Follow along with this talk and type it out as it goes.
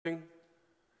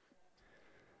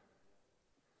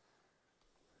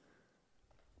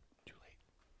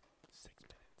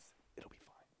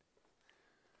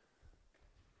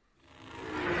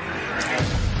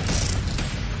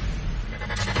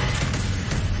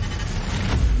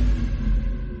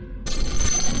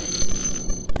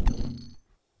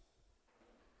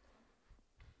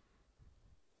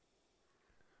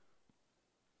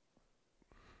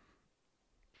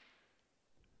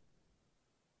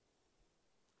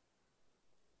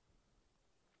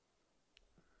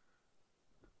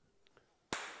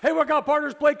Hey, workout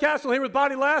partners, Blake Kassel here with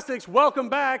Bodylastics. Welcome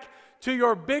back to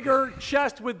your Bigger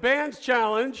Chest with Bands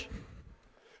Challenge.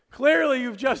 Clearly,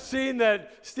 you've just seen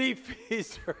that Steve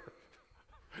Feaster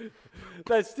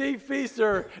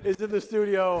is in the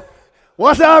studio.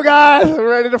 What's up, guys? I'm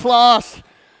ready to floss.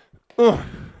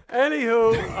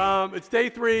 Anywho, it's day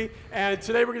 3, and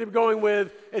today we're going to be going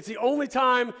with, it's the only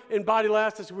time in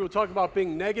Bodylastics we will talk about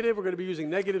being negative. We're going to be using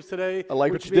negatives today. I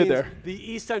like what you did there.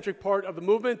 The eccentric part of the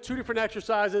movement, 2 different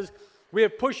exercises. We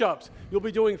have push-ups. You'll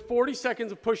be doing 40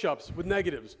 seconds of push-ups with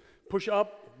negatives. Push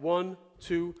up, 1,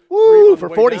 2, 3. For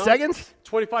 40 seconds?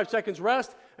 25 seconds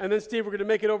rest. And then, Steve, we're going to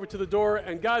make it over to the door.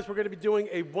 And, guys, we're going to be doing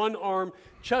a one-arm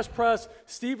chest press.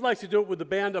 Steve likes to do it with the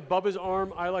band above his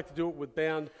arm. I like to do it with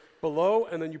band below.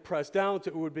 And then you press down. So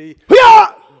it would be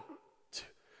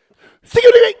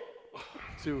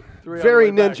 2, 3.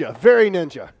 Very ninja. Very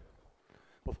ninja.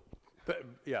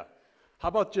 Yeah. How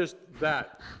about just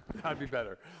that? That'd be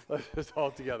better. Let's just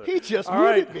all together. He just all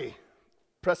muted right. me.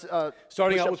 Press.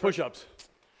 Starting out with push-ups.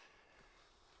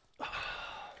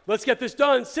 Let's get this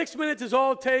done. 6 minutes is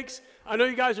all it takes. I know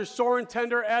you guys are sore and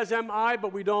tender, as am I,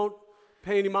 but we don't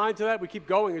pay any mind to that. We keep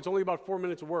going. It's only about 4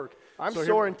 minutes of work. I'm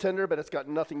sore and tender, but it's got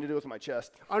nothing to do with my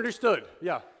chest. Understood.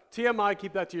 Yeah. TMI,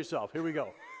 keep that to yourself. Here we go.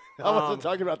 I wasn't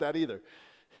talking about that either.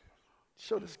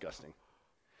 So disgusting.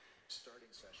 Starting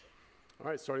session. All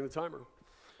right, starting the timer.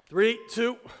 3,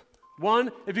 2,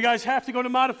 1. If you guys have to go to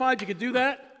modified, you can do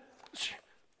that. 2,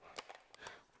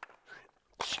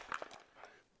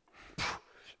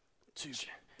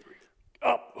 3,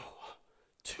 up.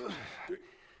 2, 3,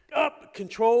 up.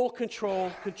 Control,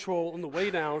 control, control on the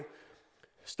way down.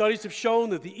 Studies have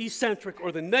shown that the eccentric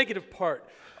or the negative part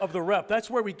of the rep, that's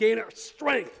where we gain our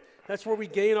strength. That's where we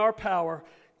gain our power.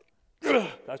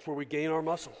 That's where we gain our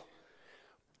muscle.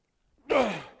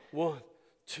 1,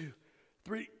 2,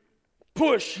 3,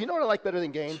 push. You know what I like better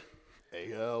than gain?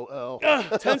 A-O-L.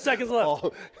 10 seconds left.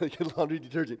 Get laundry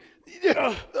detergent.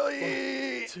 1,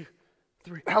 2,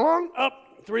 3. How long?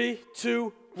 Up. 3,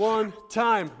 2, 1.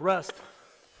 Time. Rest.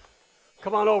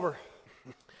 Come on over.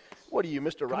 What are you,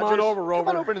 Mr. Rogers? Come on over, Rover.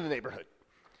 Come on over to the neighborhood.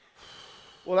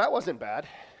 Well, that wasn't bad.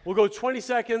 We'll go 20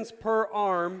 seconds per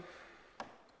arm.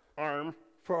 Arm.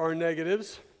 For our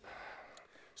negatives.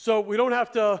 So we don't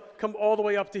have to come all the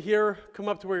way up to here. Come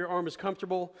up to where your arm is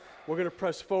comfortable. We're going to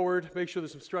press forward. Make sure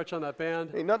there's some stretch on that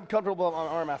band. Ain't nothing comfortable on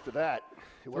arm after that.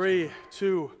 3,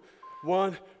 2,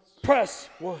 1. Press.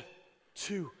 1,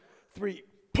 2, 3.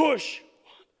 Push.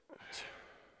 1, 2,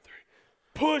 3.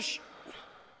 Push. 1,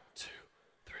 2,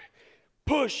 3.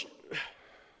 Push.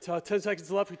 10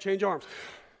 seconds left. We change arms.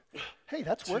 Hey,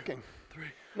 that's 2, working. 3.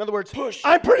 In other words, push.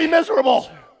 I'm pretty miserable. 2,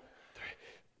 3.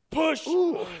 Push.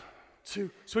 Ooh. 1,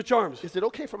 2. Switch arms. Is it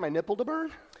okay for my nipple to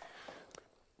burn?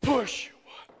 Push.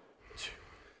 1, 2,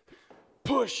 3.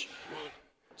 Push. 1,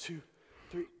 2,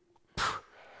 3. 1,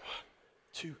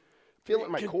 2. Feel it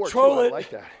in my core, too. Control it. I like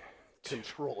that.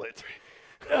 Control it.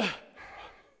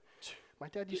 My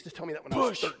dad used to tell me that when I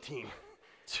was 13.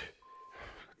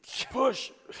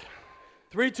 Push.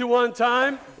 3, 2, 1,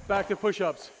 time. Back to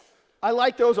push-ups. I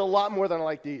like those a lot more than I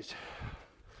like these.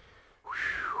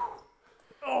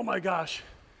 Oh, my gosh.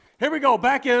 Here we go.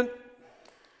 Back in.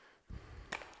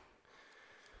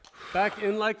 Back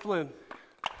in like Flynn.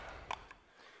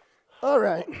 All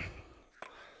right.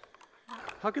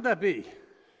 How could that be?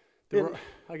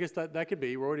 I guess that could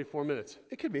be. We're already 4 minutes.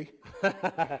 It could be.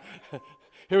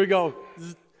 Here we go.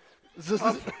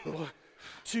 Up. 1,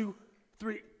 2,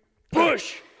 3.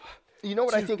 Push. You know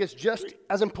what I think is just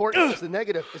as important as the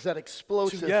negative is that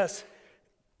explosive. 2, yes.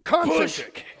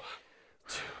 Concentric.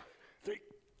 Push. 1, 2,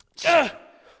 3.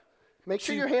 Make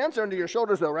sure your hands are under your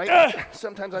shoulders, though, right?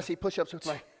 Sometimes I see push-ups with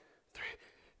my... 3.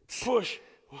 Push.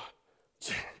 1,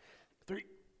 2, 3.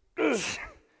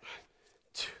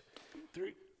 2,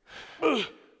 3.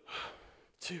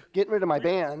 2. Getting rid of my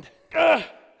band.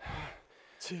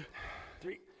 2,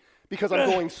 3. Because I'm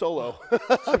going solo.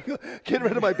 Getting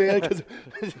rid of my band because...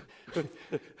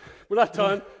 We're not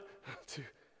done. 1, 2,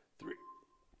 3.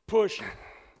 Push.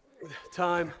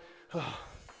 Time. All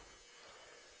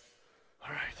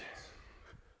right.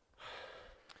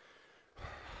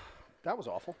 That was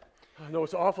awful. No,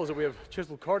 what's awful is that we have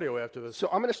chiseled cardio after this. So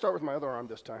I'm going to start with my other arm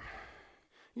this time.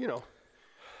 You know,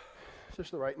 there's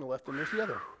the right and the left, and there's the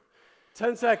other.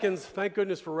 10 seconds. Thank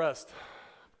goodness for rest.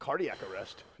 Cardiac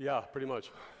arrest. Yeah, pretty much.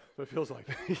 That's what it feels like.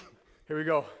 Here we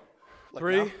go. Like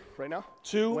 3. Now? Right now?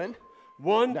 2. When?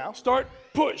 1. Now? Start.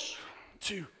 Push.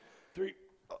 2, 3.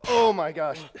 Oh, my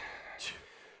gosh.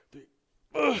 2,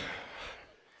 3.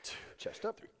 Chest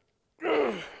up.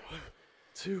 1,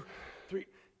 2, 3.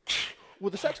 Will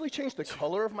this actually change the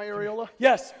color of my areola?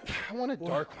 Yes. I want a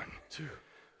dark one. 2,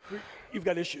 3. You've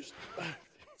got issues.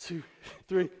 2,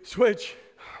 3. Switch.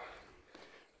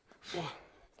 1,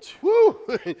 2. Woo!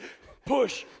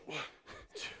 Push. 1,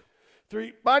 2,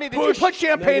 3. Bonnie, did Push. you put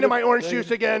champagne in Negative, my orange negative,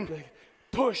 juice again? negative.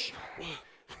 Push. 1,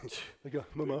 2. Like a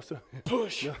mimosa.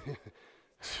 Push. 2,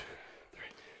 3.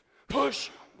 Push.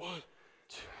 1,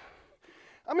 2.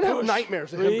 I'm going to have Push.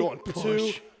 nightmares of 3, him going, push.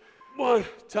 2, 1.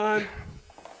 Time.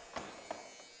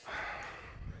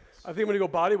 I think I'm going to go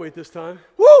body weight this time.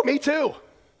 Woo, me too.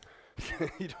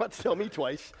 You don't have to tell me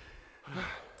twice.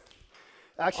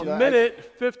 Actually, A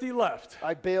minute 50 left.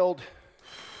 I bailed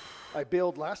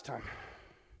last time.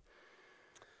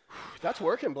 That's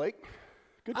working, Blake.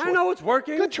 Good choice. I know it's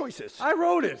working. Good choices. I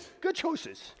wrote it. Good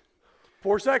choices.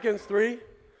 4 seconds. 3,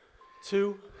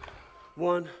 2,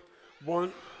 1.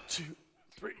 1, 2,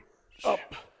 3.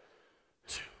 Up.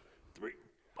 2, 3.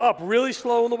 Up. Really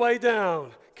slow on the way down.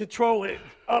 Control it.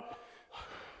 Up.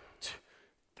 2,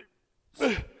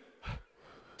 3.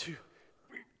 2,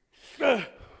 3.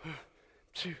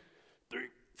 2,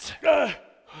 3.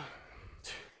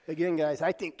 Again, guys,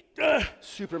 I think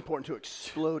super important to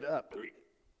explode up. 3.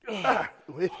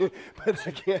 But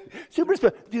again, super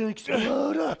important to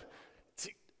explode up.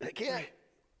 Again.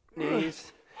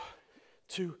 Knees.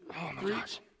 2, Oh my 3.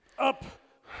 gosh. Up.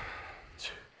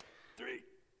 2, 3.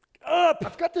 Up.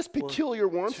 I've got this peculiar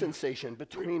warm sensation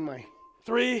between my...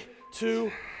 3,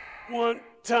 2, 1.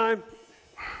 Time.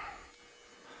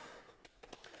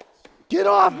 Get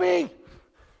off me!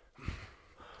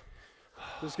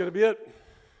 This is going to be it.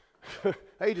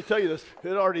 I hate to tell you this.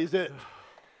 It already is it.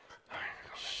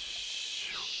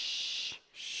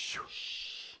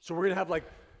 So we're going to have like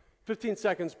 15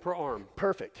 seconds per arm.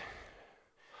 Perfect.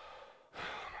 Oh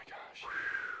my gosh.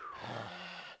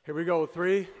 Here we go.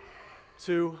 3,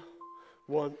 2,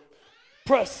 1.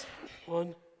 Press.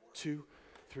 1, 2,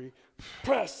 3.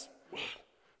 Press. 1,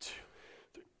 2,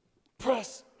 3.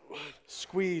 Press. 1.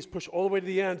 Squeeze. Push all the way to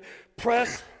the end.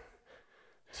 Press.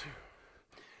 2.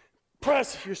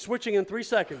 Press. You're switching in 3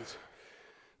 seconds.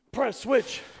 Press.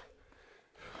 Switch.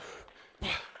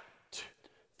 1, 2,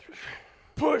 3.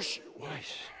 Push. 1,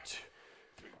 2,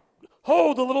 3.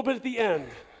 Hold a little bit at the end.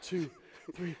 2,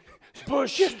 3.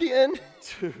 Push. Just the end.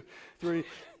 2, 3.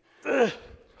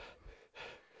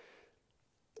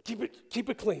 Keep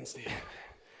it clean, Steve.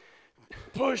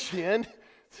 Push. The end.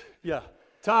 Yeah.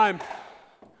 Time.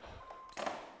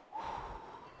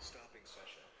 Stopping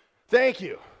session. Thank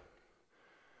you.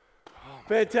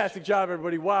 Fantastic job,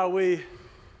 everybody. Wow,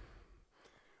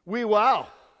 Wow.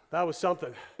 that was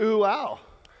something. Ooh, wow.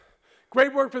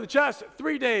 Great work for the chest.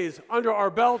 3 days under our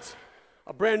belts.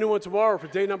 A brand new one tomorrow for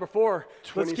day number 4.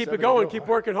 Let's keep 27 it going. to go. Keep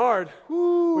working hard.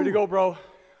 Way to go, bro.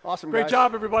 Awesome, Great guys.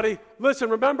 job, everybody. Listen,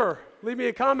 remember, leave me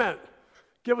a comment.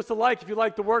 Give us a like if you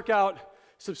like the workout.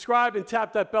 Subscribe and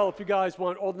tap that bell if you guys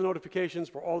want all the notifications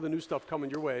for all the new stuff coming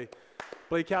your way.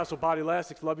 Blake Kassel,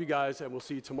 Bodylastics. Love you guys, and we'll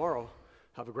see you tomorrow.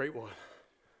 Have a great one.